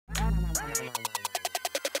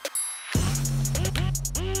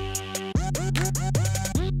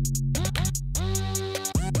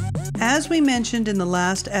As we mentioned in the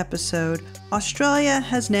last episode, Australia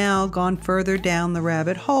has now gone further down the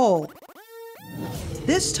rabbit hole.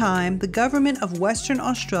 This time, the government of Western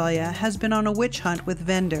Australia has been on a witch hunt with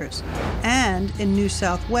vendors, and in New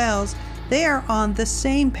South Wales, they are on the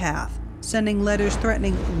same path, sending letters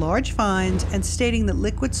threatening large fines and stating that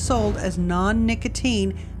liquids sold as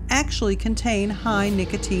non-nicotine actually contain high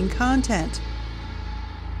nicotine content.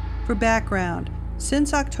 For background,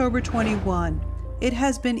 since October 21, it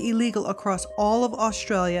has been illegal across all of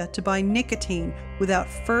Australia to buy nicotine without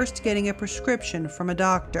first getting a prescription from a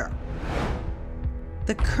doctor.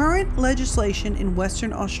 The current legislation in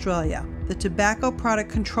Western Australia, the Tobacco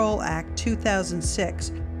Product Control Act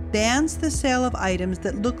 2006, bans the sale of items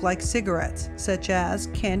that look like cigarettes, such as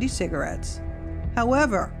candy cigarettes.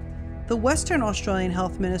 However, the Western Australian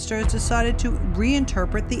Health Minister has decided to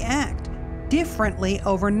reinterpret the act differently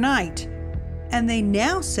overnight, and they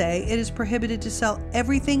now say it is prohibited to sell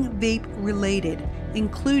everything vape-related,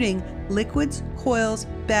 including liquids, coils,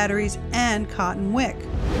 batteries, and cotton wick.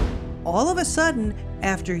 All of a sudden,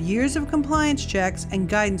 after years of compliance checks and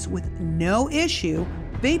guidance with no issue,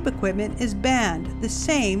 vape equipment is banned, the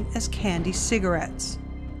same as candy cigarettes.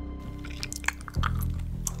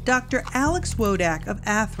 Dr. Alex Wodak of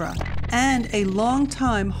ATHRA and a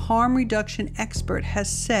longtime harm reduction expert has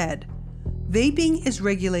said, vaping is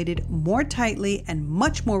regulated more tightly and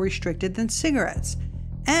much more restricted than cigarettes.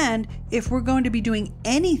 And if we're going to be doing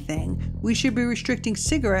anything, we should be restricting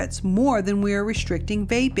cigarettes more than we are restricting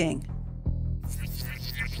vaping.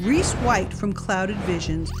 Reese White from Clouded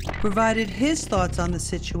Visions provided his thoughts on the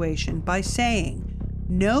situation by saying,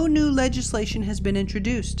 "No new legislation has been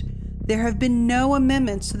introduced. There have been no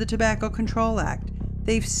amendments to the Tobacco Control Act.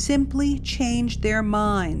 They've simply changed their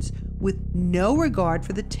minds, with no regard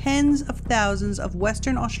for the tens of thousands of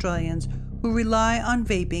Western Australians who rely on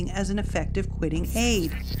vaping as an effective quitting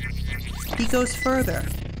aid." He goes further.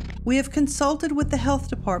 "We have consulted with the health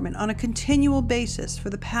department on a continual basis for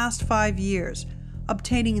the past 5 years,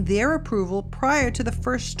 obtaining their approval prior to the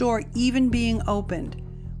first store even being opened.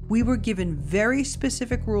 We were given very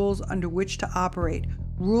specific rules under which to operate,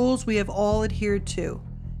 rules we have all adhered to.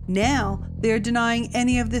 Now, they are denying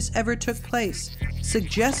any of this ever took place,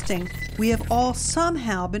 suggesting we have all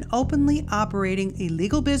somehow been openly operating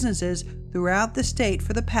illegal businesses throughout the state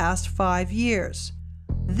for the past 5 years.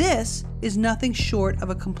 This is nothing short of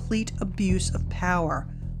a complete abuse of power,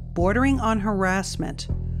 bordering on harassment,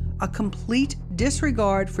 a complete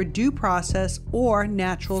disregard for due process or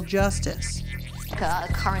natural justice." A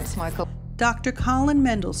current smoker. Dr. Colin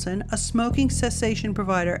Mendelsohn, a smoking cessation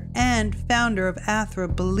provider and founder of ATHRA,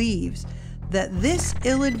 believes that this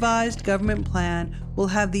ill-advised government plan will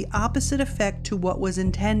have the opposite effect to what was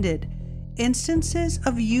intended. Instances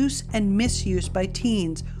of use and misuse by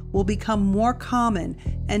teens will become more common,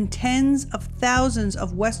 and tens of thousands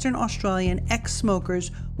of Western Australian ex-smokers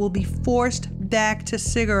will be forced back to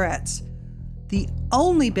cigarettes. The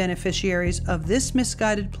only beneficiaries of this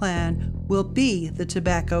misguided plan will be the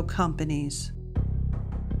tobacco companies.